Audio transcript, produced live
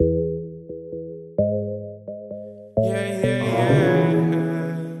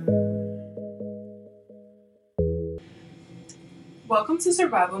Welcome to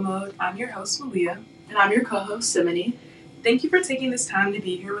Survival Mode. I'm your host, Malia. And I'm your co-host, Simony. Thank you for taking this time to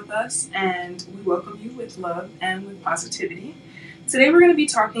be here with us, and we welcome you with love and with positivity. Today we're going to be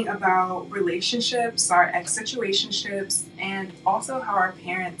talking about relationships, our ex-situationships, and also how our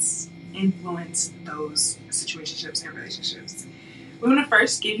parents influence those situationships and relationships. We want to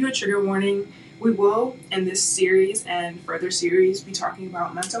first give you a trigger warning. We will, in this series and further series, be talking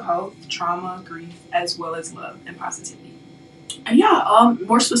about mental health, trauma, grief, as well as love and positivity. And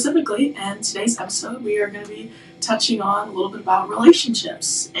more specifically, in today's episode, we are going to be touching on a little bit about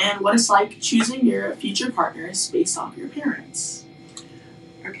relationships and what it's like choosing your future partners based off your parents.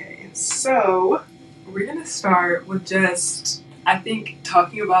 Okay, so we're going to start with just, I think,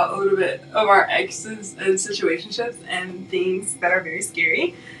 talking about a little bit of our exes and situationships and things that are very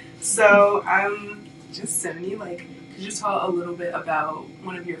scary. So I'm just Simony, could you tell a little bit about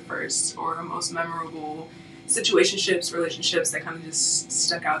one of your first or most memorable situationships, relationships that kind of just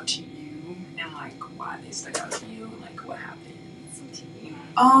stuck out to you, and why they stuck out to you, and what happened to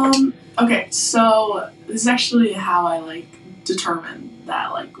you? Okay, so this is actually how I determined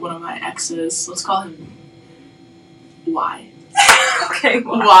that one of my exes, let's call him Y. Okay,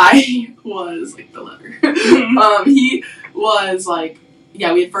 Y was the letter. He was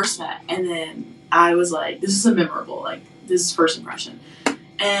we had first met, and then I was this is a memorable, this is first impression.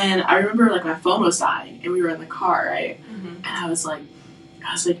 And I remember my phone was dying, and we were in the car, right? Mm-hmm. And I was like,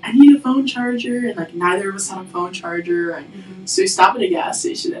 I need a phone charger, and neither of us had a phone charger, and so we stopped at a gas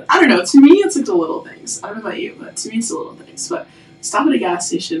station. And I don't know, to me it's the little things. I don't know about you, but to me it's the little things. But stop at a gas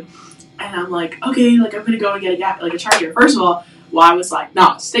station, and I'm okay, I'm gonna go and get a charger. First of all, I was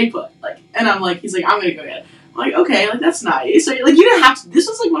no, stay put, and I'm he's I'm gonna go get it. I'm okay, that's nice. So, you didn't have to. This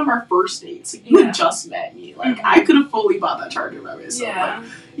was one of our first dates. You had just met me. I could have fully bought that charger by myself. Yeah.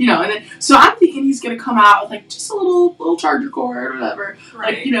 And then so I'm thinking he's gonna come out with just a little charger cord or whatever.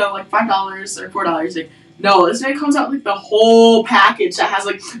 Right. $5 or $4. No, this man comes out with the whole package that has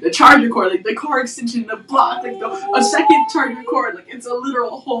the charger cord, the car extension, the block, a second charger cord. It's a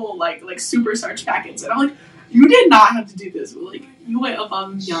literal whole supercharged package. And I'm you did not have to do this, but you went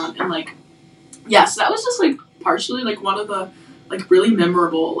above and beyond, and yes, that was just partially one of the really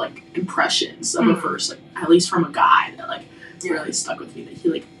memorable impressions of a first, at least from a guy that really stuck with me, that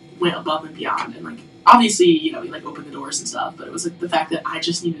he went above and beyond, and obviously he opened the doors and stuff, but it was the fact that I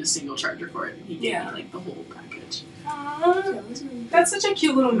just needed a single charger for it, and he gave me the whole package. That's such a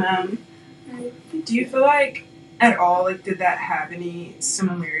cute little man. Do you feel at all did that have any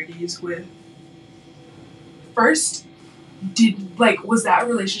similarities with first? Was that a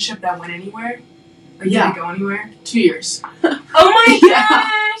relationship that went anywhere? Did it go anywhere? 2 years. Oh my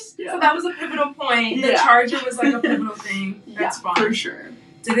gosh! Yeah. So that was a pivotal point. The Yeah. charger was a pivotal thing. That's fine. For sure.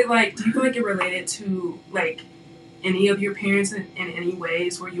 Did it do you feel it related to any of your parents in any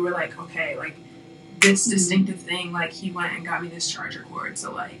ways where you were okay, this distinctive thing, he went and got me this charger cord,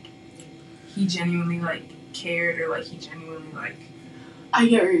 so he genuinely cared, or he genuinely I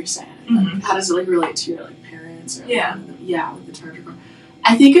get what you're saying. Mm-hmm. How does it relate to your parents or with the charger cord?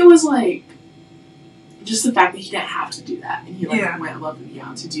 I think it was just the fact that he didn't have to do that, and he went above and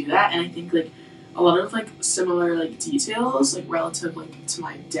beyond to do that. And I think a lot of similar details relative to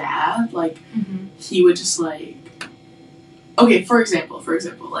my dad, he would just okay, for example,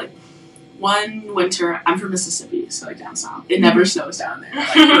 one winter, I'm from Mississippi, so down south, it never snows down there.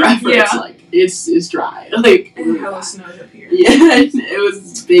 For reference, it's dry. And hella snows up here. Yeah, it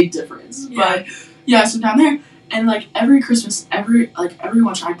was a big difference. Yeah. But so down there, and every Christmas, every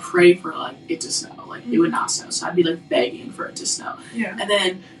winter, I'd pray for it to snow. It would not snow, so I'd be begging for it to snow. Yeah. And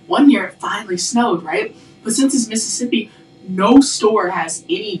then one year it finally snowed, right? But since it's Mississippi, no store has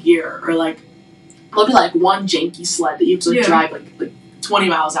any gear, or maybe one janky sled that you have to drive 20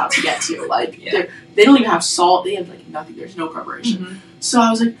 miles out to get to. They don't even have salt. They have nothing. There's no preparation. Mm-hmm. So I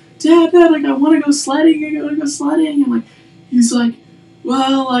was Dad, I want to go sledding. And he's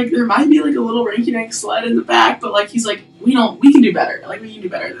well, there might be a little rinky-dink sled in the back, but he's we can do better. We can do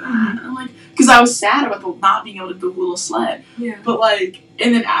better than that. And I'm because I was sad about not being able to build a little sled. Yeah. But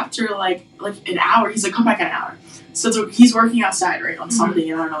and then after an hour, he's come back in an hour. So he's working outside, right, on something,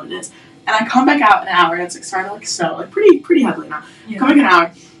 and I don't know what it is. And I come back out in an hour, and it's starting to snow, pretty heavily now. Yeah. Come back in an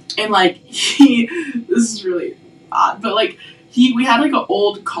hour, and this is really odd, but we had an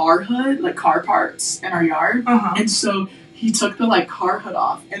old car hood, car parts in our yard, and so he took the car hood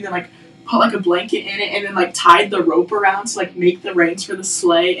off, and then put a blanket in it, and then tied the rope around to make the reins for the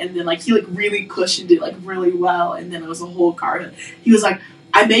sleigh, and then he really cushioned it really well, and then it was a whole car hood. He was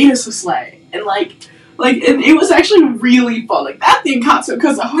I made us a sleigh, and Like, and it was actually really fun. Like, that thing caught so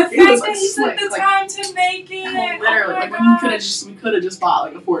because The it fact was that like he slick. took the Like, time to make it. literally, Oh my like when gosh. we could have just bought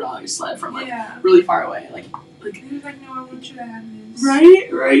like a $4 sled from like Yeah. really far away. Like He was like, no, I want you to have this.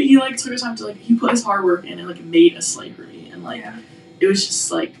 right. He like took his time to like he put his hard work in and like made a sleigh for me, and like Yeah. it was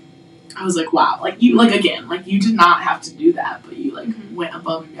just like I was like, wow, like you like again, like you did not have to do that, but you like went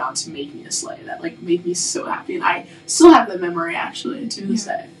above and beyond to make me a sleigh that like made me so happy, and I still have that memory actually to this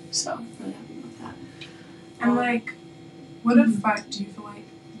day. So I'm really happy with that. And like, what effect do you feel like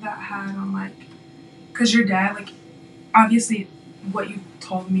that had on like, because your dad, like, obviously, what you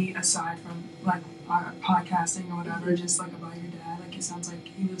told me aside from like podcasting or whatever, just like about your dad, like it sounds like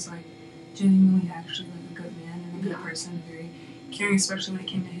he was like genuinely actually like a good man and a good person, very caring, especially when it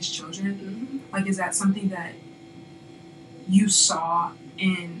came to his children. Like, is that something that you saw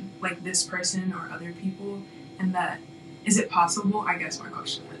in like this person or other people, and that is it possible? I guess my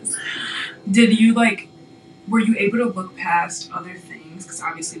question is, did you like, were you able to look past other things? Because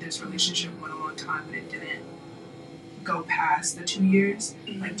obviously this relationship went a long time, but it didn't go past the 2 years.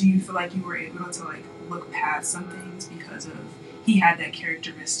 Like, do you feel like you were able to like look past some things because of he had that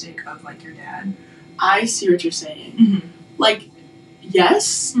characteristic of like your dad? I see what you're saying. Like,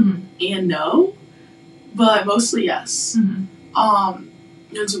 yes and no, but mostly yes.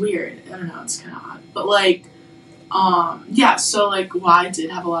 It's weird. I don't know. It's kind of odd, but like, yeah. So like, I did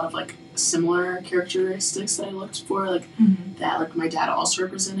have a lot of like similar characteristics that I looked for, like that like my dad also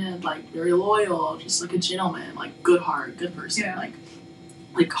represented, like very loyal, just like a gentleman, like good heart, good person,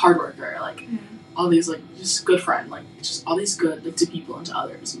 like hard worker, like all these like just good friend, like just all these good like to people and to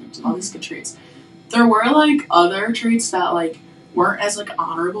others, and like, all these good traits. There were like other traits that like weren't as like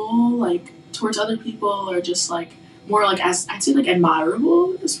honorable like towards other people, or just like more like as I'd say like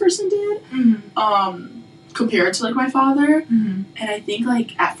admirable that this person did. Compared to like my father, and I think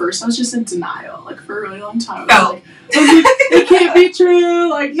like at first I was just in denial, like for a really long time. I was like, it can't be true.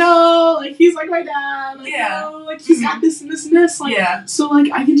 Like no, like he's like my dad. Like no, like he's got this and this and this. Like so like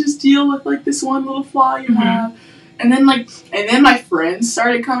I can just deal with like this one little flaw you have. And then my friends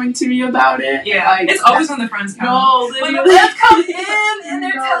started coming to me about it. Yeah, like, it's always when the friends come. No, when the friends come in and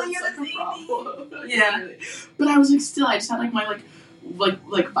they're telling you the same thing. Yeah, but I was like still I just had like my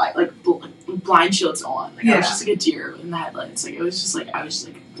blind shields on. Like I was just like a deer in the headlights. Like it was just like I was just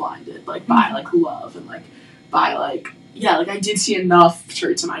like blinded like by like love and like by like like I did see enough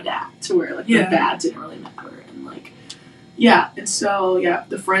traits of my dad to where like the bad didn't really matter, and like and so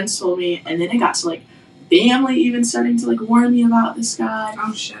the friends told me, and then it got to like family even starting to like warn me about this guy.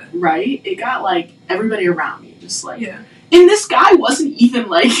 Oh shit. Right? It got like everybody around me just like and this guy wasn't even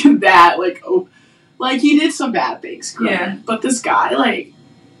like that like he did some bad things, but this guy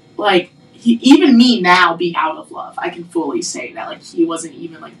like he, even me now being out of love, I can fully say that like he wasn't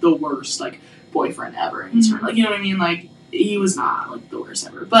even like the worst like boyfriend ever in turn. Like you know what I mean, like he was not like the worst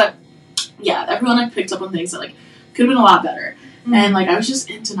ever, but everyone like picked up on things that like could have been a lot better. And like I was just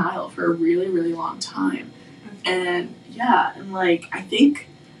in denial for a really, really long time. And and like I think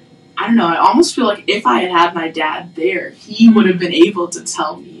I don't know, I almost feel like if I had my dad there, he would have been able to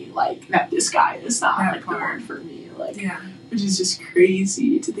tell me like that this guy is not like the one for me. Like which is just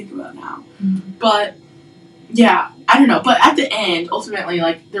crazy to think about now. But I don't know. But at the end, ultimately,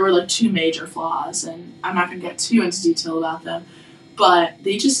 like there were like two major flaws, and I'm not gonna get too into detail about them, but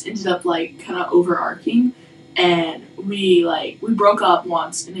they just ended up like kind of overarching. And we broke up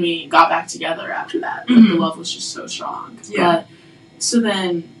once, and then we got back together after that. Like the love was just so strong. But so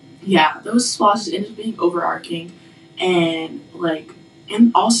then, those flaws just ended up being overarching, and like,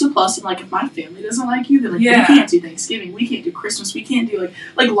 and also plus, and like, if my family doesn't like you, then like we can't do Thanksgiving, we can't do Christmas, we can't do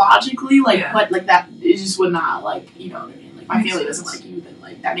like logically, like but like that it just would not like you know what I mean. Like my family doesn't like you, then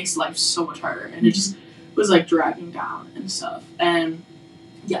like that makes life so much harder, and it just was like dragging down and stuff. And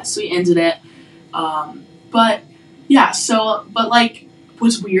so we ended it. But like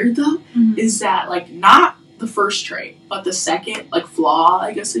what's weird though is that like not the first trait, but the second like flaw,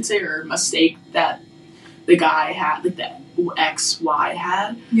 I guess I'd say, or mistake that the guy had, like that XY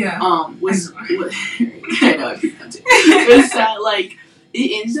had, was I know I keep that too. Is that like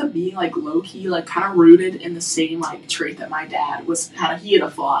it ends up being like low key, like kind of rooted in the same like trait that my dad he had a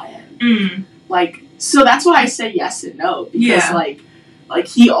flaw in. Like so that's why I say yes and no, because like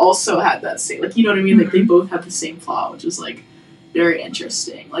he also had that same, like you know what I mean, like they both had the same flaw, which is like very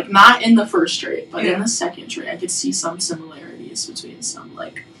interesting. Like not in the first trait, but in the second trait, I could see some similarities between some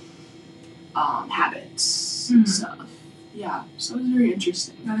like habits and stuff. Yeah, so it was very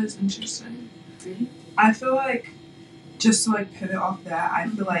interesting. That is interesting. Right? I feel like just to like pivot off that, I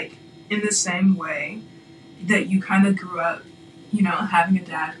feel like in the same way that you kind of grew up you know, having a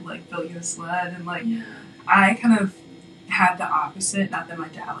dad who like built you a sled, and like Yeah. I kind of had the opposite. Not that my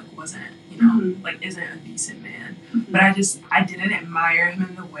dad like wasn't, you know, Mhm. like isn't a decent man, Mhm. but I didn't admire him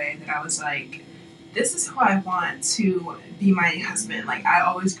in the way that I was like, this is who I want to be my husband. Like I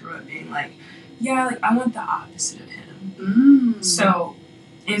always grew up being like, yeah, like I want the opposite of him. So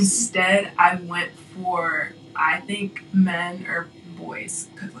instead, I went for, I think men or boys,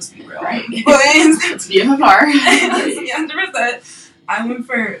 because let's be real, Right. boys. Let's be FFR. Yeah, 100%. I went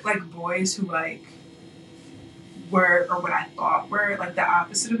for like boys who like were, or what I thought were like the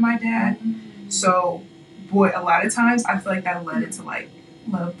opposite of my dad. So, boy, a lot of times I feel like that led into like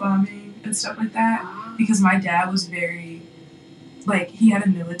love bombing and stuff like that, Wow. because my dad was very, like, he had a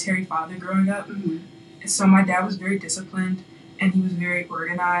military father growing up. Mhm. So my dad was very disciplined, and he was very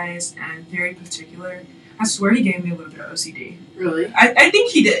organized and very particular. I swear he gave me a little bit of OCD. Really? I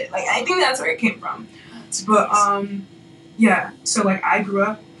think he did. Like, I think that's where it came from. But, yeah. So, like, I grew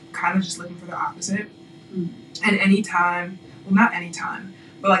up kind of just looking for the opposite. Mm. And anytime, well, not anytime,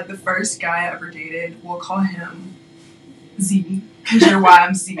 but, like, the first guy I ever dated, we'll call him Z, because you're why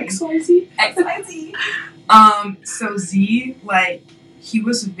I'm Z. XYZ. XYZ. So Z, like, he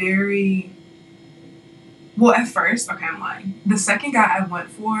was very... Well, at first, okay, I'm lying. The second guy I went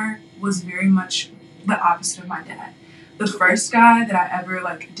for was very much the opposite of my dad. The first guy that I ever,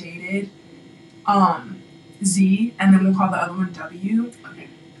 like, dated, Z, and then we'll call the other one W. Okay.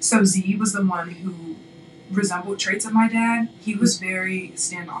 So Z was the one who resembled traits of my dad. He was very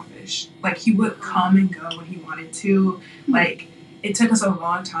standoffish. Like, he would come and go when he wanted to. Like, it took us a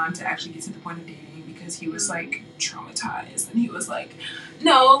long time to actually get to the point of dating, because he was, like, traumatized. And he was like,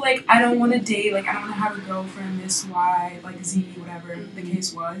 no, like, I don't want to date. Like, I don't want to have a girlfriend, this, Y, like, Z, whatever the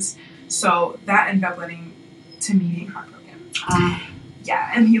case was. So that ended up leading to me being heartbroken.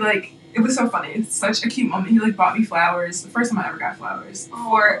 Yeah, and he, like, it was so funny. It's such a cute moment. He, like, bought me flowers. The first time I ever got flowers.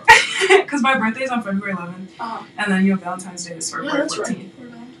 For, because my birthday is on February 11th. And then, you know, Valentine's Day is February 14th. Right. For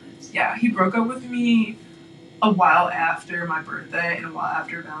Valentine's. Yeah, he broke up with me a while after my birthday and a while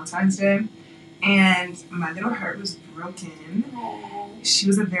after Valentine's Day. And my little heart was broken. Aww. She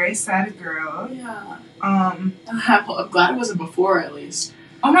was a very sad girl. Yeah. Um, I'm glad it wasn't before, at least.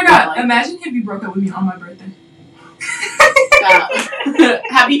 oh my god, imagine if you broke up with me on my birthday.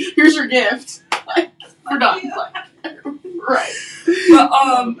 Happy, here's your gift. Like, we're done. Like, right.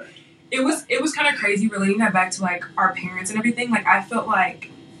 But it was kind of crazy relating that back to like our parents and everything. Like I felt like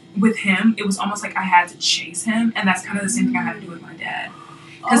with him, it was almost like I had to chase him, and that's kind of the same thing I had to do with my dad.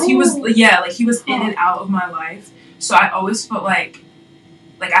 Because he was, like he was in and out of my life, so I always felt like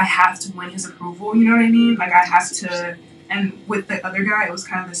I have to win his approval. You know what I mean? Like I have to. And with the other guy, it was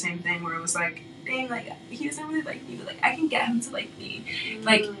kind of the same thing where it was like, dang, like he doesn't really like me, but like I can get him to like me.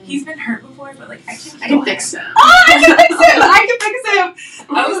 Like he's been hurt before, but like I can fix him. Oh, I can fix him. I can fix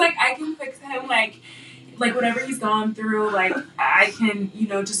him. I was like, I can fix him. Like whatever he's gone through, like I can, you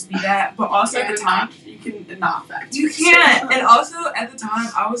know, just be that. But also at the time, you can not fact. You can't. And also at the time,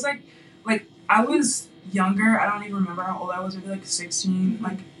 I was like I was younger. I don't even remember how old I was. Maybe like 16.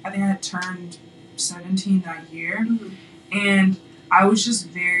 Like I think I had turned 17 that year, and I was just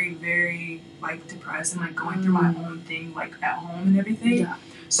very, very like depressed and like going through my own thing like at home and everything. Yeah.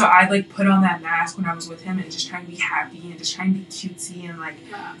 So I like put on that mask when I was with him and just trying to be happy and just trying to be cutesy and like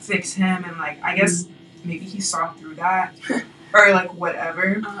fix him, and like I guess maybe he saw through that or like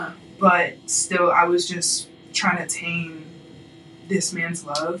whatever. But still, I was just trying to tame this man's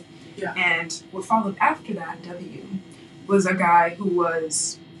love. Yeah. And what followed after that, W, was a guy who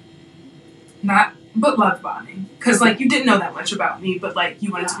was not, but love bombing. Because, like, you didn't know that much about me, but, like,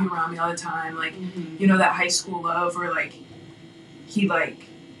 you wanted to be around me all the time. Like, you know, that high school love where, like, he, like,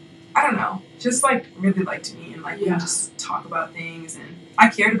 I don't know, just, like, really liked me. And, like, we would just talk about things. And I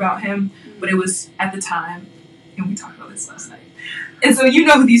cared about him, but it was at the time, and we talked about this last night. And so you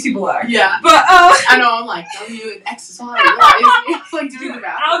know who these people are. Yeah. But, I know, I'm like, W and X is on. It's like doing the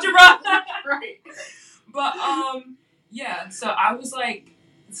math. Algebra. Right. But, yeah, so I was, like,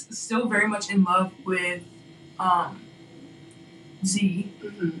 still very much in love with, Z,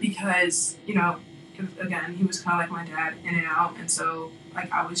 because, you know, again, he was kind of like my dad, in and out, and so,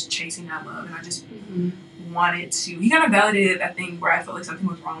 like, I was chasing that love, and I just wanted to, he kind of validated that thing where I felt like something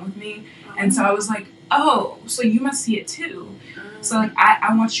was wrong with me, and so I was like, oh, so you must see it too. So, like,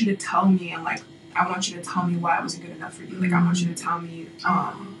 I want you to tell me, and, like, I want you to tell me why I wasn't good enough for you. Like, I want you to tell me,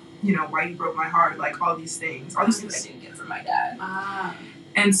 you know, why you broke my heart, like, all these things I didn't get from my dad.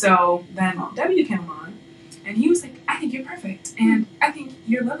 And so then W came along, and he was like, I think you're perfect, and I think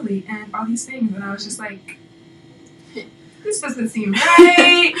you're lovely, and all these things. And I was just like, this doesn't seem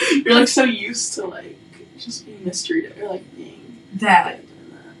right. You're, like, so used to, like, just being mistreated, or, like, being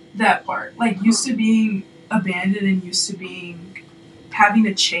that part. Like, used to being abandoned and used to being having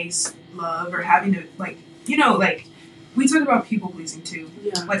to chase love or having to, like, you know, like, we talk about people pleasing too.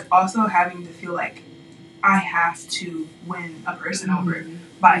 Yeah. Like, also having to feel like I have to win a person over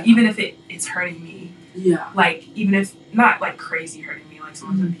by, even if it's hurting me. Yeah. Like, even if, not like crazy hurting me, like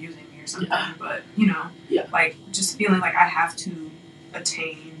someone's abusing me or something, but, you know, like, just feeling like I have to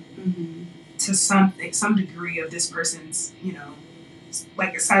attain to some degree of this person's, you know,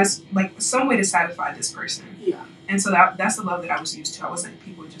 like some way to satisfy this person. Yeah. And so that's the love that I was used to. I wasn't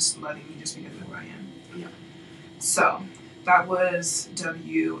people just loving me just because of who I am. Yeah. So that was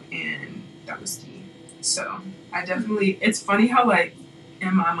W and that was D. So I definitely, it's funny how, like,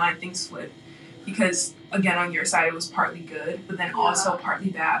 in my mind things flip, because again on your side it was partly good, but then also partly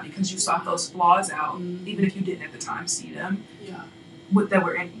bad, because you sought those flaws out, even if you didn't at the time see them. Yeah. That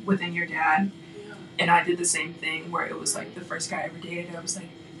were within your dad. Yeah. And I did the same thing where it was like the first guy I ever dated, I was like,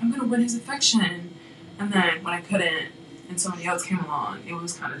 I'm gonna win his affection. And then when I couldn't and somebody else came along, it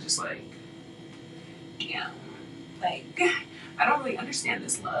was kind of just like, damn, like, I don't really understand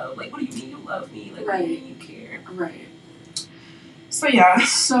this love. Like, what do you mean you love me? Like, what do you mean you care? Right. So yeah.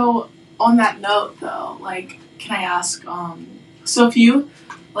 So on that note though, like, can I ask, so if you,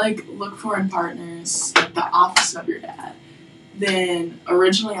 like, look for in partners, like, the opposite of your dad, then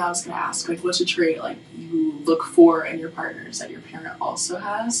originally I was going to ask, like, what's a trait, like, you look for in your partners that your parent also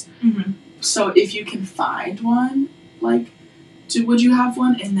has? Mm-hmm. So if you can find one, like, would you have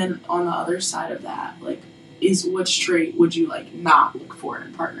one? And then on the other side of that, like, which trait would you, like, not look for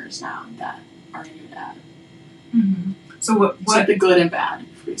in partners now that are in your dad? Mm-hmm. So what like the good and bad,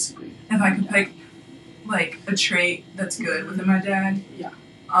 basically. If I could pick, like, a trait that's good within my dad? Yeah.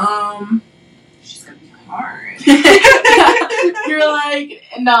 She's gonna be hard. You're like,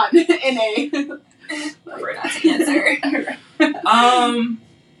 none. An A. Prefer not to answer.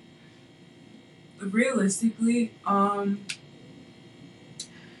 Realistically, I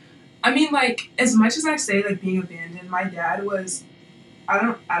mean, like, as much as I say, like, being abandoned, my dad was, I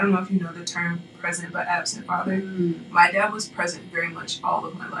don't know if you know the term present but absent father. My dad was present very much all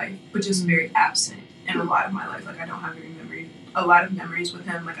of my life, but just very absent in a lot of my life. Like, I don't have a lot of memories with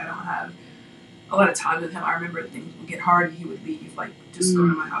him. Like, I don't have a lot of time with him. I remember things would get hard and he would leave, like, just go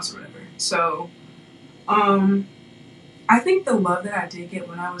to my house or whatever. So, I think the love that I did get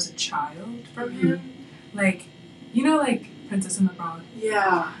when I was a child from him, like, you know, like Princess and the Frog.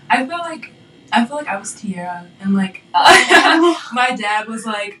 Yeah. I feel like I was Tiara, and, like, my dad was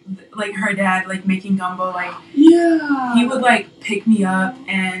like her dad, like, making gumbo, like, he would, like, pick me up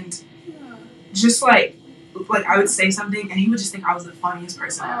and just, like I would say something and he would just think I was the funniest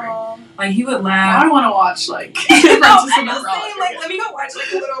person ever. Like, he would laugh. I want to watch, like, Princess and the Frog. Like, let me go watch,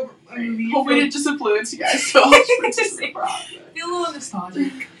 like, a little movie. Hopefully it just influenced you guys to watch Princess and the Frog. Feel a little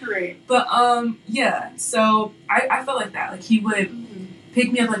nostalgic. Great. But, yeah, so I felt like that. Like, he would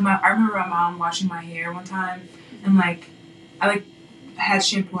pick me up, like, I remember my mom washing my hair one time, and, like, I, like, had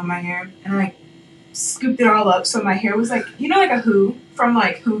shampoo in my hair, and I, like, scooped it all up, so my hair was, like, you know, like a Who from,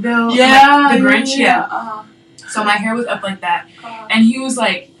 like, Whoville? Yeah. Like, the Grinch? Yeah. Uh-huh. So my hair was up like that, and he was,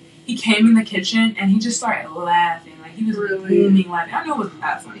 like, he came in the kitchen, and he just started laughing. Like, he was booming laughing. I know it wasn't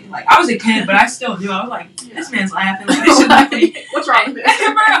that funny. Like, I was a kid, but I still knew. I was like, this man's laughing. Like, this is laughing. What's wrong with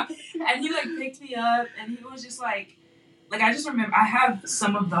it? And he, like, picked me up, and he was just, like, I just remember, I have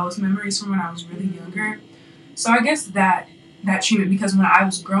some of those memories from when I was really younger. So I guess that treatment, because when I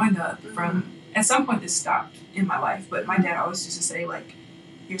was growing up, at some point this stopped in my life, but my dad always used to say, like,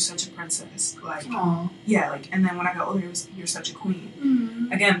 you're such a princess. Like, yeah, like, and then when I got older, it was, you're such a queen.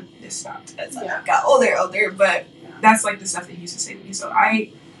 Again, this stopped as I got older, but that's, like, the stuff that he used to say to me. So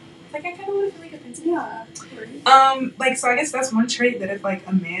I kind of want to feel like a princess. Yeah. Like, so I guess that's one trait that if, like,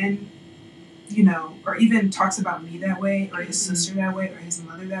 a man, you know, or even talks about me that way, or his sister that way, or his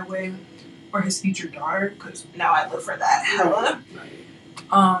mother that way, or his future daughter, because now I live for that, hella.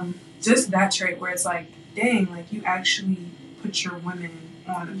 Just that trait where it's like, dang, like, you actually put your women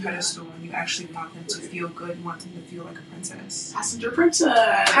on a pedestal, and you actually want them to feel good, you want them to feel like a princess. Passenger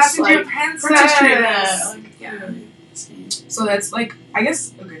princess. Princess treatment. Like, yeah. So that's, like, I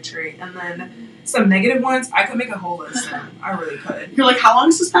guess a good trait. And then some negative ones, I could make a whole list of them. I really could. You're like, how long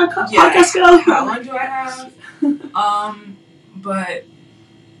does this podcast go? How long do I have? But,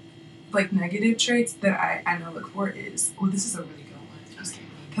 like, negative traits that I know look for is, this is a really good one.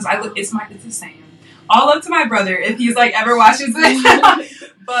 Because it's the same. All up to my brother if he's, like, ever watches this.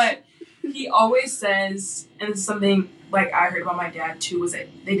 But he always says, and it's something, like, I heard about my dad too, was that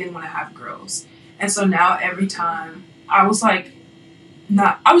they didn't want to have girls. And so now every time I was like,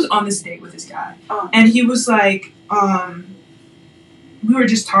 I was on this date with this guy, and he was like, we were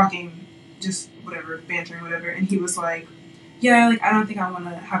just talking, just whatever, bantering, whatever, and he was like, yeah, like, I don't think I want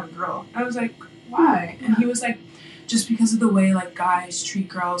to have a girl. I was like, why? And he was like, just because of the way, like, guys treat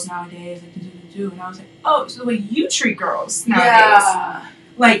girls nowadays, like, do. And I was like, oh, so the way you treat girls nowadays. Yeah.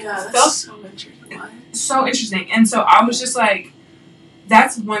 Like, Yeah, felt that's so interesting. What? so interesting. And so I was just like,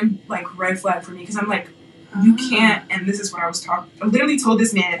 that's one, like, red flag for me, because I'm like, you can't, and this is what I literally told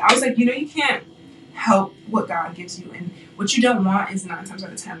this man, I was like, you can't help what God gives you, and what you don't want is 9 times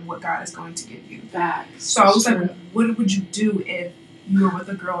out of 10 what God is going to give you. Facts. So I was like, what would you do if you were with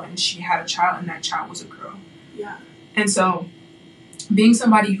a girl and she had a child and that child was a girl? Yeah. And so, being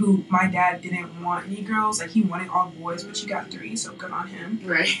somebody who, my dad didn't want any girls, like, he wanted all boys, but she got 3, so good on him.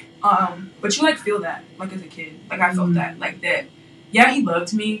 Right. But you, like, feel that, like, as a kid. Like, I felt that, like, that, yeah, he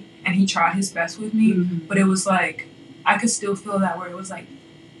loved me, and he tried his best with me, but it was, like, I could still feel that where it was, like,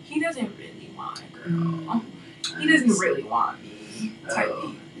 he doesn't really want a girl. He doesn't really want me, type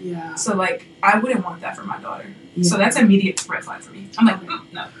beat. Yeah. So, like, I wouldn't want that for my daughter. Yeah. So that's an immediate red flag for me. I'm like,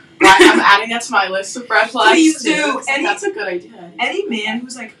 no. I'm adding that to my list of red flags. Please do. That's a good idea. Any man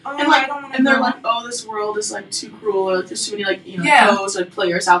who's like, oh, and like, I don't want to. And they're like, oh, this world is like too cruel. Or there's too many like pros, like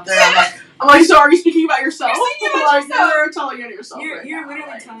players out there. Yeah. I'm like, so are you speaking about yourself? You're speaking about yourself. You're telling on yourself. You're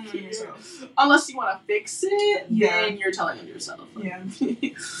literally telling on yourself. Unless you want to fix it, then you're telling on yourself. Yeah.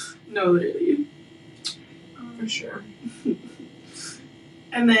 No, literally. For sure.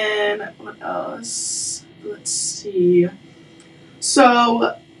 And then what else? Let's see.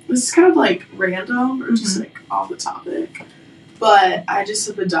 So this is kind of like random or just like off the topic, but I just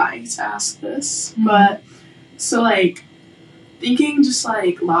have been dying to ask this. But so like thinking just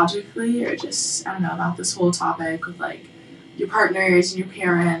like logically or just I don't know about this whole topic with like your partners and your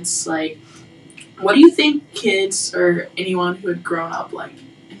parents, like what do you think kids or anyone who had grown up like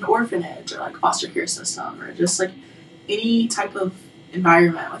in an orphanage or like foster care system or just like any type of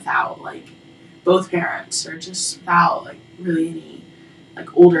environment without like both parents or just without like really any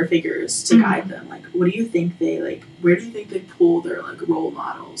like older figures to guide them, like what do you think they like where do you think they pull their like role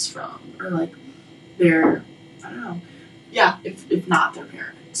models from or like their I don't know if not their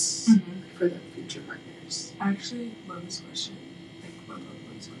parents for their future partners? I actually love this question, like love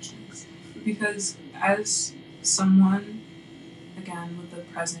these questions, because as someone again with a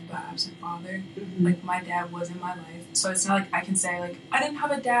present but absent father, like my dad was in my life, so it's not like I can say like I didn't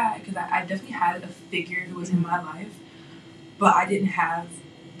have a dad, because I definitely had a figure who was in my life, but I didn't have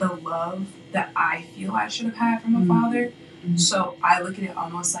the love that I feel I should have had from a father. So I look at it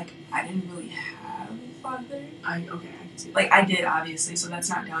almost like I didn't really have a father. I can see that. Like I did obviously, so that's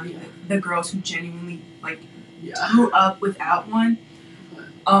not down to the girls who genuinely like grew up without one.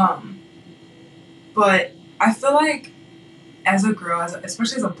 But I feel like as a girl,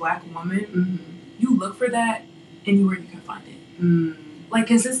 especially as a black woman, you look for that anywhere you can find it. Like,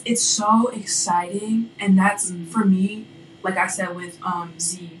 it's so exciting, and that's for me. Like I said with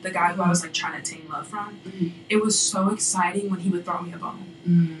Z, the guy who I was like trying to obtain love from, it was so exciting when he would throw me a bone.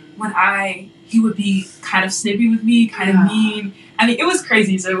 When he would be kind of snippy with me, kind of mean. I mean, it was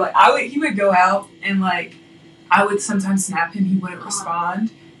crazy. So like he would go out and like I would sometimes snap him, he wouldn't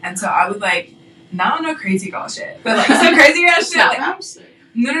respond, and so I would like not no crazy girl shit, but like some crazy girl shit. Like,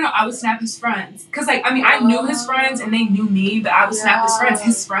 no, I would snap his friends. Because, like, I mean, I knew his friends and they knew me, but I would snap his friends.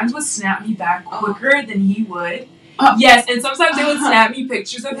 His friends would snap me back quicker than he would. Yes, and sometimes they would snap me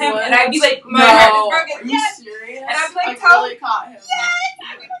pictures of him, and I'd be like, my heart is broken. Yes. Are you serious? And I'd be like, really caught him.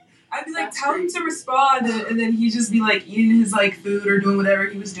 Yes! I'd be like, tell him to respond, and then he'd just be like eating his like food or doing whatever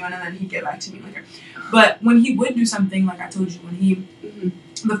he was doing, and then he'd get back to me later. But when he would do something, like I told you, when he,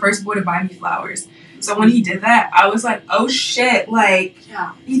 the first boy to buy me flowers, so when he did that, I was like, oh shit, like,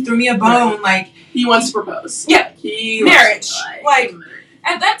 he threw me a bone, like. He wants to propose. Yeah. He marriage. Like,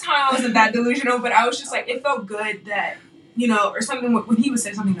 at that time I wasn't that delusional, but I was just like, it felt good that, you know, or something, when he would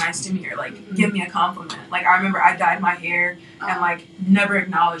say something nice to me or like give me a compliment. Like, I remember I dyed my hair and like never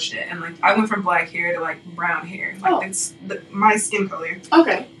acknowledged it. And like, I went from black hair to like brown hair. Like, it's my skin color.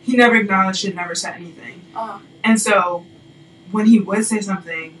 Okay. He never acknowledged it, never said anything. And so when he would say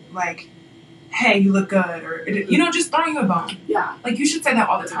something like, hey, you look good, or, you know, just throwing you a bone. Yeah. Like, you should say that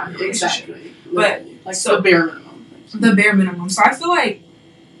all the time. Exactly. But, like, so, the bare minimum. The bare minimum. So I feel like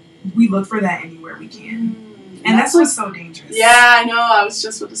we look for that anywhere we can. And that's what's so dangerous. Yeah, I know. I was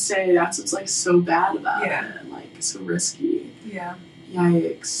just about to say, that's what's, like, so bad about it. And, like, so risky. Yeah.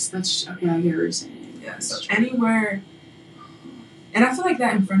 Yikes. That's, okay, I get what you're saying. Yeah, so anywhere. And I feel like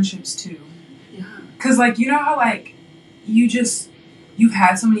that in friendships, too. Yeah. Because, like, you know how, like, you've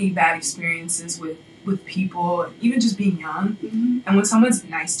had so many bad experiences with with people, even just being young, Mm-hmm. and when someone's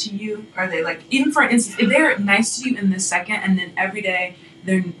nice to you, or they like, even for instance, if they're nice to you in this second, and then every day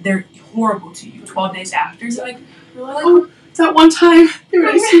they're horrible to you 12 days after, you're like, Oh, that one time they were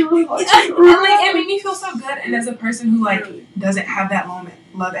nice to you. and like it made me feel so good. And as a person who like Really. doesn't have that moment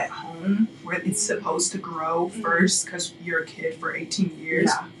love at home where it's supposed to grow first, because you're a kid for 18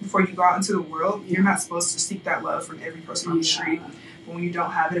 years Yeah. before you go out into the world, you're not supposed to seek that love from every person on the street. Yeah. But when you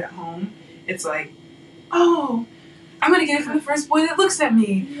don't have it at home, it's like, oh, I'm gonna get it from the first boy that looks at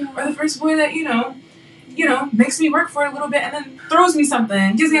me, or the first boy that you know makes me work for a little bit and then throws me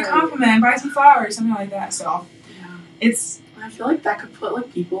something, gives me a compliment, buys me flowers, something like that. So Yeah. it's I feel like that could put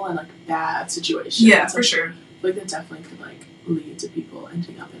like people in like bad situations. for Like, sure. I feel like that definitely could like lead to people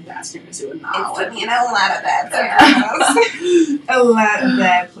ending up in bad scenarios they would not It's want. put me in a lot of bad scenarios. A lot of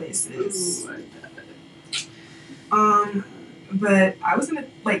bad places. Ooh, I bet. But I was gonna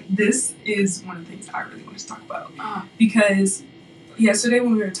like, this is one of the things I really wanted to talk about, Ah. because yesterday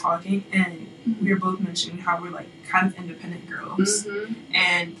when we were talking and we were both mentioning how we're like kind of independent girls, Mhm.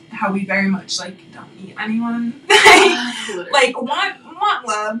 and how we very much like don't need anyone, Literally. like want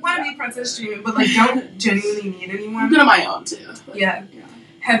love, want to be princess dreaming, but like don't genuinely need I'm anyone. good on my own too. Like, Yeah. Yeah.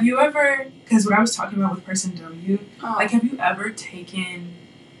 Have you ever? Because what I was talking about with person W, Oh. like, have you ever taken?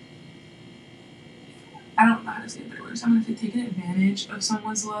 I don't know how to say it better words. I'm gonna say taken advantage of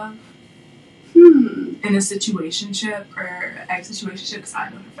someone's love in a situationship or ex situationship, because I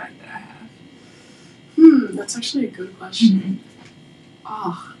know for a fact that I have. That's actually a good question.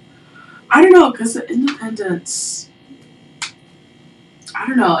 Oh, I don't know, because the independence, I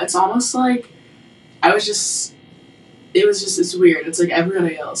don't know, it's almost like it's weird. It's like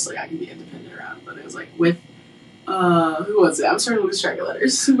everybody else, like I can be independent around, but it was like with, who was it? I'm starting to lose track of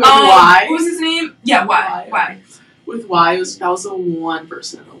letters. With Y. What was his name? Yeah, Y. With Y, that was the one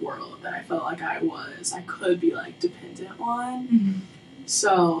person in the world that I felt like I could be like dependent on. Mm-hmm.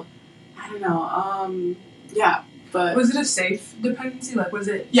 So, I don't know, yeah, but. Was it a safe dependency? Like, was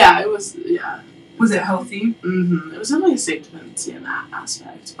it? Yeah, it was, yeah. Was it healthy? Mm-hmm. It was definitely a safe dependency in that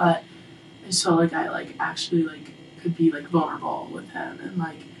aspect, but I just felt like I like actually like could be like vulnerable with him and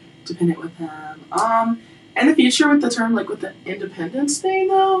like dependent with him. In the future with the term like with the independence thing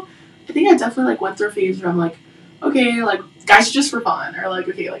though, I think I definitely like went through a phase where I'm like, okay, like guys are just for fun, or like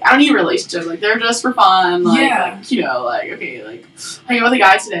okay, like I don't need a relationship, like they're just for fun, like, Yeah. like you know, like okay, like hang out with a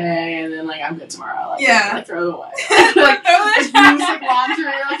guy today and then like I'm good tomorrow, like Yeah. like throw it away, like use like laundry,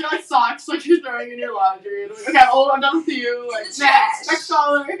 like they're like socks, like you're throwing in your laundry, and, like, okay, I'm done with you, like In the trash. next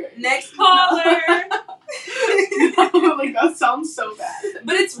caller, Next caller. no, like that sounds so bad.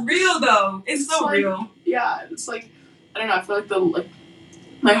 But it's real though. It's so like, real. Yeah, it's like I don't know. I feel like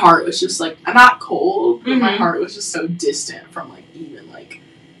my heart was just like I'm not cold, but my Mhm. heart was just so distant from like even like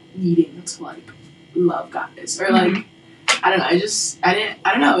needing to like love guys or like I don't know.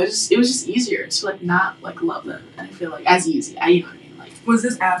 I don't know. It was just easier to like not like love them, and I feel like as easy. You know what I mean? Like Was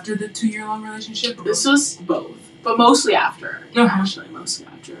this after the 2-year-long relationship? Or this was both, but mostly after. Uh-huh. Actually, mostly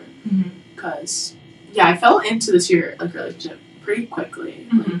after. Mhm. Because yeah, I fell into this year like relationship pretty quickly.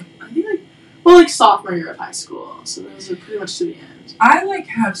 Mhm. Like I think like sophomore year of high school, so that was like, pretty much to the end. I like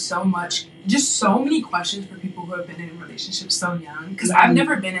have so many questions for people who have been in relationships so young, because I've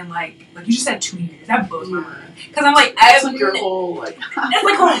never been in like you just said 2 years. That blows my mind, because I'm like It's like your whole like it's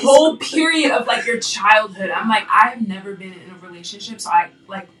like a whole period of like your childhood. I'm like, I've never been in a relationship, so I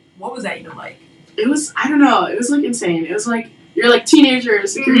like, what was that even like? It was I don't know. It was like insane. It was like you're like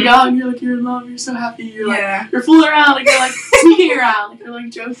teenagers, like you're Mhm. young, you're like you're in love, you're so happy, you're like Yeah, you're fooling around, like you're like sneaking around, like you're like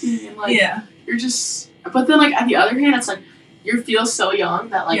joking and like yeah, you're just. But then like on the other hand, it's like you feel so young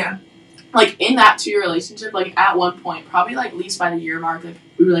that like. yeah. Like in that 2-year relationship, like at one point, probably like at least by the year mark, like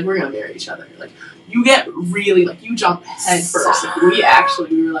we were like we're gonna marry each other. Like you get really like you jump head first. Like,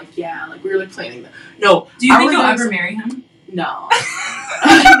 we were like yeah, like we were like planning that. No, Do you I think was you'll like- ever marry him? no, no.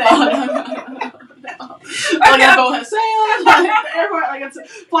 Like I go sail, like the airport, like it's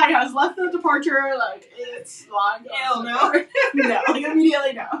flight has left the departure, like it's long gone. Hell no. No, like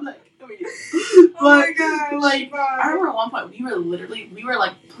immediately no, like immediately. Oh my But, gosh. like, I remember at one point we were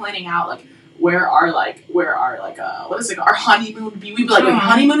like planning out like where our what is it, our honeymoon would be. We'd be like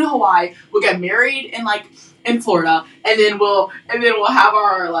honeymoon in Hawaii. We'll get married in Florida, and then we'll have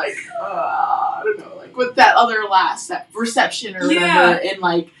our like I don't know, like with that reception or whatever in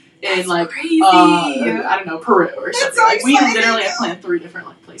crazy. I don't know, Peru or something. so Like we exciting. literally had planned 3 different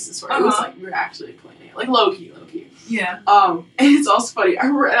like places for it. It was Uh-huh. like we were actually planning it, like low key. Yeah. And it's also funny. I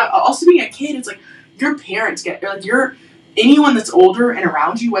remember also being a kid. It's like your parents anyone that's older and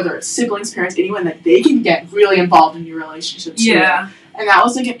around you, whether it's siblings, parents, anyone, that they can get really involved in your relationship too. Yeah. And that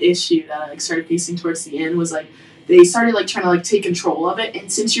was, like, an issue that I, like, started facing towards the end was, like, they started, like, trying to, like, take control of it.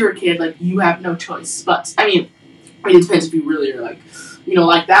 And since you're a kid, like, you have no choice but, I mean, it depends if you really are, like, you know,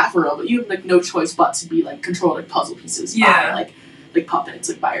 like that for real, but you have, like, no choice but to be, like, controlled, like, puzzle pieces by, like, puppets,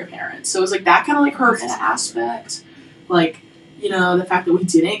 like, by your parents. So it was, like, that kind of, like, hurt in an aspect. Like, you know, the fact that we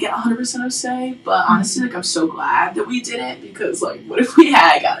didn't get 100% of say, but honestly, like, I'm so glad that we didn't, because, like, what if we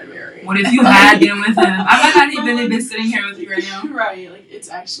had gotten married? What if you had been with him? I might not even have been sitting here with you right now. Right, like, it's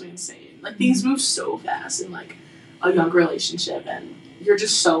actually insane. Like, things move so fast in, like, a young relationship, and you're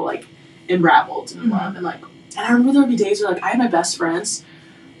just so, like, enraveled in love, and, like, and I remember there would be days where, like, I had my best friends,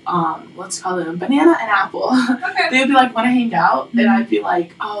 let's call them Banana and Apple. Okay. They'd be like, when I hang out, and I'd be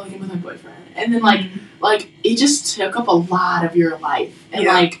like, oh, like, I'm with my boyfriend. And then, like, it just took up a lot of your life. And,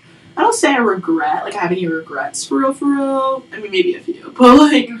 like, I don't say I regret, like, I have any regrets for real. I mean, maybe a few. But,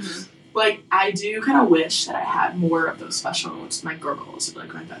 like, like, I do kind of wish that I had more of those special moments with my girls,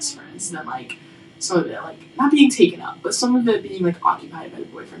 like, my best friends. And then, like, some of it, like, not being taken up, but some of it being, like, occupied by the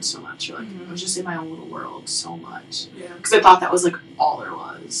boyfriend so much. Or, like, I was just in my own little world so much. Yeah. Because I thought that was, like, all there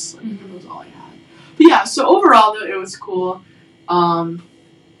was. Like, that was all I had. But, yeah, so overall, though, it was cool.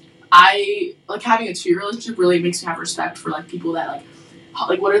 I, like, having a 2-year relationship really makes me have respect for, like, people that,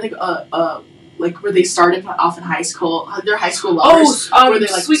 like, what are they, like, where they started off in high school, their high school lovers. Where they,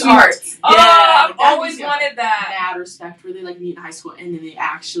 like, sweethearts. Yeah. I've always wanted that. Mad respect where they, like, meet in high school and then they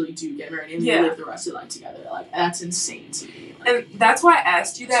actually do get married and they live the rest of their life together. Like, that's insane to me. Like, and that's why I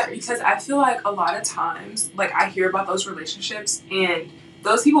asked you that, because I feel like a lot of times, like, I hear about those relationships and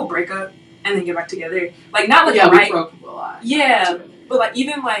those people break up and then get back together. Like, not like we broke up a lot. Yeah, but, like,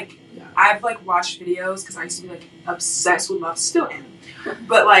 even, like, I've, like, watched videos, because I used to be, like, obsessed with love, still am.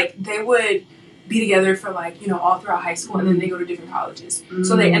 But, like, they would be together for, like, you know, all throughout high school, and then they go to different colleges.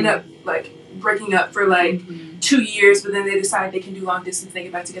 So they end up, like, breaking up for, like, 2 years, but then they decide they can do long distance, they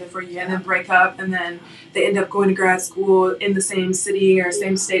get back together for a year, and then break up, and then they end up going to grad school in the same city or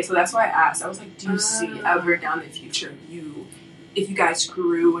same state. So that's why I asked. I was like, do you see ever down the future if you guys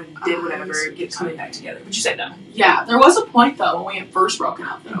grew and did whatever, get coming back together? But you said no. Yeah, there was a point, though, when we had first broken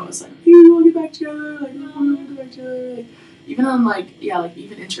up, that I was like, hey, we'll get back together, like, we'll get back together, like, even on, like, like,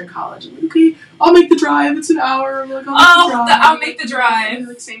 even entering college, I'm like, okay, I'll make the drive, it's an hour, I'm like, I'll make the drive.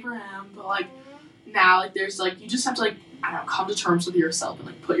 Like, same for him, but, like, now, like, there's, like, you just have to, like, I don't know, come to terms with yourself and,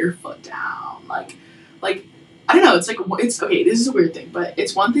 like, put your foot down, like, I don't know, it's, like, it's, okay, this is a weird thing, but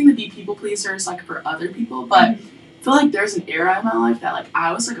it's one thing to be people pleasers, like, for other people, but I feel like there's an era in my life that, like,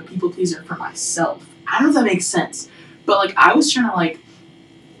 I was, like, a people pleaser for myself. I don't know if that makes sense, but, like, I was trying to, like,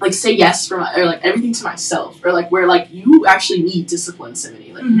 say yes or, like, everything to myself, or, like, where, like, you actually need discipline,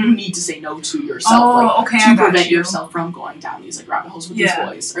 Simony. Like, you need to say no to yourself, to prevent yourself from going down these, like, rabbit holes with these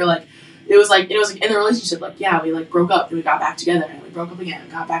boys, or, like, it was, like, in the relationship, like, we, like, broke up, and we got back together, and we broke up again,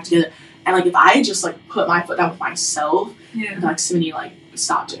 and got back together, and, like, if I had just, like, put my foot down with myself, and, like, Simony, like,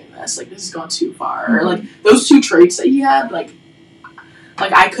 stop doing this, like, this is going too far, or, like, those 2 traits that he had, like,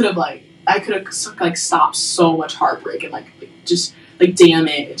 I could have, like, stopped so much heartbreak, and, like just, like,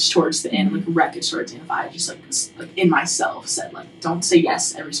 damage towards the end, like, wreckage towards the end, if I just, like, in myself said, like, don't say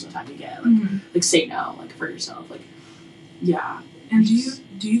yes every single time you get, like, like, say no, like, for yourself, like, yeah. And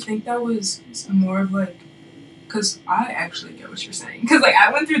do you think that was more of, like, because I actually get what you're saying, because, like,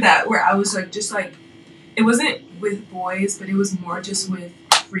 I went through that where I was, like, just, like, it wasn't with boys, but it was more just with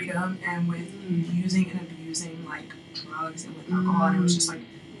freedom and with using and abusing, like, drugs and with alcohol, and it was just, like,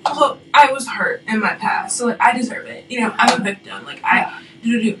 oh, I was hurt in my past, so, like, I deserve it. You know, I'm a victim. Like, do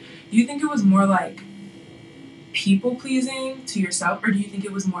you think it was more, like, people-pleasing to yourself, or do you think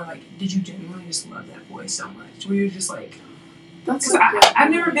it was more, like, did you genuinely just love that boy so much? Where you're just, like... Because I've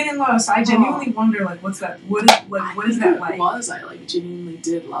never been in love, so I genuinely wonder, like, what is that like? I, like, genuinely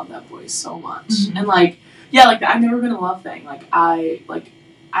did love that boy so much. And, like, like, I've never been a love thing. Like, I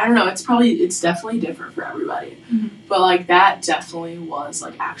don't know, it's definitely different for everybody. But, like, that definitely was,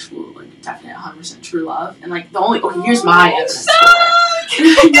 like, actual, like, definite 100% true love. And, like, the only, here's my evidence for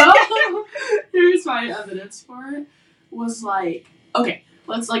it. No! Here's my evidence for it. Was, like, okay,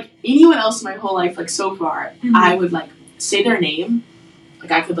 let's, like, anyone else in my whole life, like, so far, I would, like, say their name.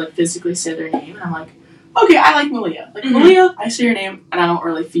 Like, I could, like, physically say their name, and I'm like, okay, I like Malia. Like, Malia, I say your name, and I don't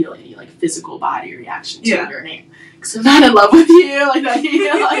really feel any, like, physical body reaction to your name. Because I'm not in love with you, like, that, you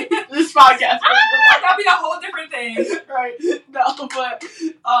know, like, this podcast. That'd be a whole different thing. Right. No,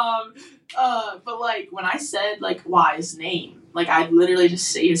 but, like, when I said, like, Y's name, like, I'd literally just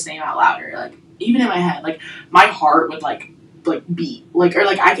say his name out louder. Like, even in my head, like, my heart would, like, like beat, like, or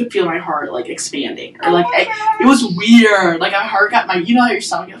like I could feel my heart like expanding, or like it was weird. Like my heart got you know how your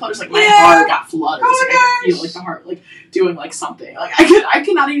stomach flutters, like my heart got flutters. Like I could feel like the heart like doing like something. Like I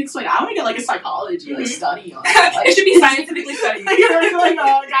cannot even explain. I want to get like a psychology like study on it. Like, it should be scientifically studied. Like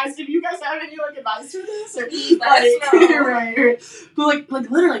guys, if you guys have any like advice for this, or right. But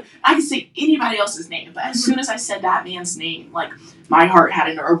like literally, I could say anybody else's name, but as soon as I said that man's name, like my heart had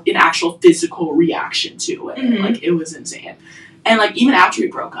an actual physical reaction to it. Like it was insane. And like even after we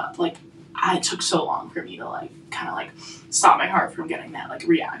broke up, like it took so long for me to like kind of like stop my heart from getting that like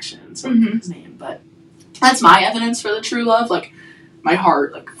reaction to his name. But that's my evidence for the true love. Like my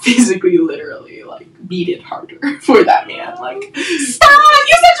heart like physically, literally like beat it harder for that man. Like stop!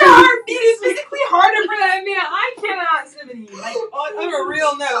 You said your heart beat physically harder for that man. I cannot, Simony. Like on a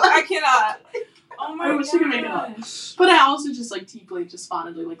real note, I cannot. Oh my gosh. But I also just like deeply, just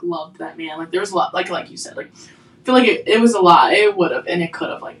fondly like loved that man. Like there was a lot, like you said, like I feel like it was a lot. It would have and it could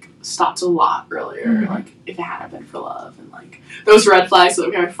have like stopped a lot earlier. Like if it hadn't been for love and like those red flags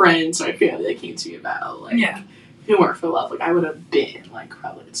that my friends, my family, they came to me about. Like if it weren't for love, like I would have been like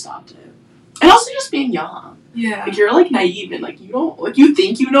probably stopped it. And also just being young. Yeah. Like you're like naive and like you don't like you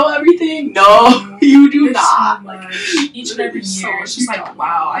think you know everything. No, you do not. So like each and every year, it's just like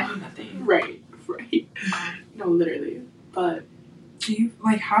wow, I do nothing. Right. No, literally. But do you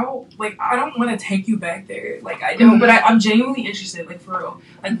like how like I don't want to take you back there, like I don't, but I'm genuinely interested, like for real.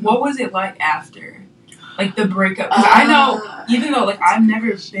 Like what was it like after, like the breakup? Because I know, even though like I've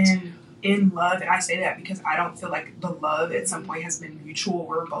never been in love, and I say that because I don't feel like the love at some point has been mutual.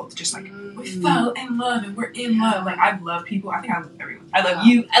 We're both just like we fell in love and we're in love. Like I've loved people. I think I love everyone. I love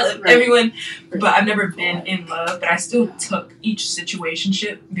you. I love everyone. But I've never been in love. But I still took each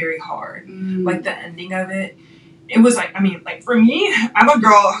situationship very hard. Like the ending of it. It was like, I mean, like for me, I'm a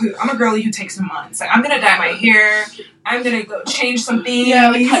girlie who takes months. Like I'm gonna dye my hair. I'm gonna go change some things.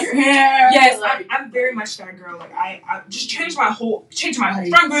 Yeah, like cut your hair. Yes, like, I'm very much that girl. Like I just changed my whole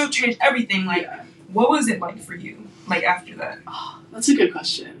friend group, changed everything. Like, what was it like for you? Like after that? Oh, that's a good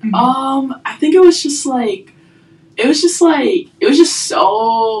question. I think it was just so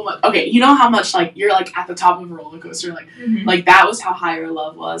much. Okay, you know how much like you're like at the top of a roller coaster, like like that was how high your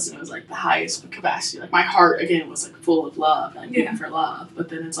love was, and it was like the highest capacity. Like my heart again was like full of love, like beating for love. But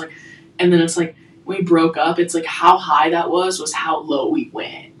then it's like, and then it's like when we broke up, it's like how high that was how low we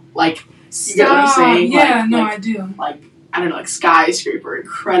went. Like you get what I'm saying? Yeah, like, I do. Like I don't know, like skyscraper,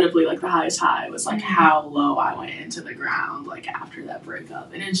 incredibly like the highest high was like how low I went into the ground like after that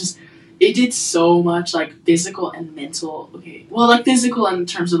breakup, and it did so much, like, physical and mental, like, physical in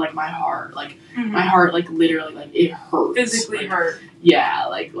terms of, like, my heart, like, my heart, like, literally, like, it hurt. Physically hurt. Yeah,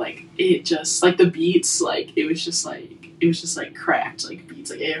 like, it just, like, the beats, like, it was just, like, cracked, like, beats,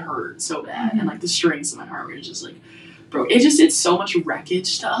 like, it hurt so bad, and, like, the strings in my heart were just, like, broke. It just did so much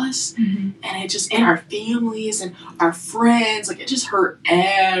wreckage to us, and it just, and our families, and our friends, like, it just hurt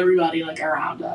everybody, like, around us.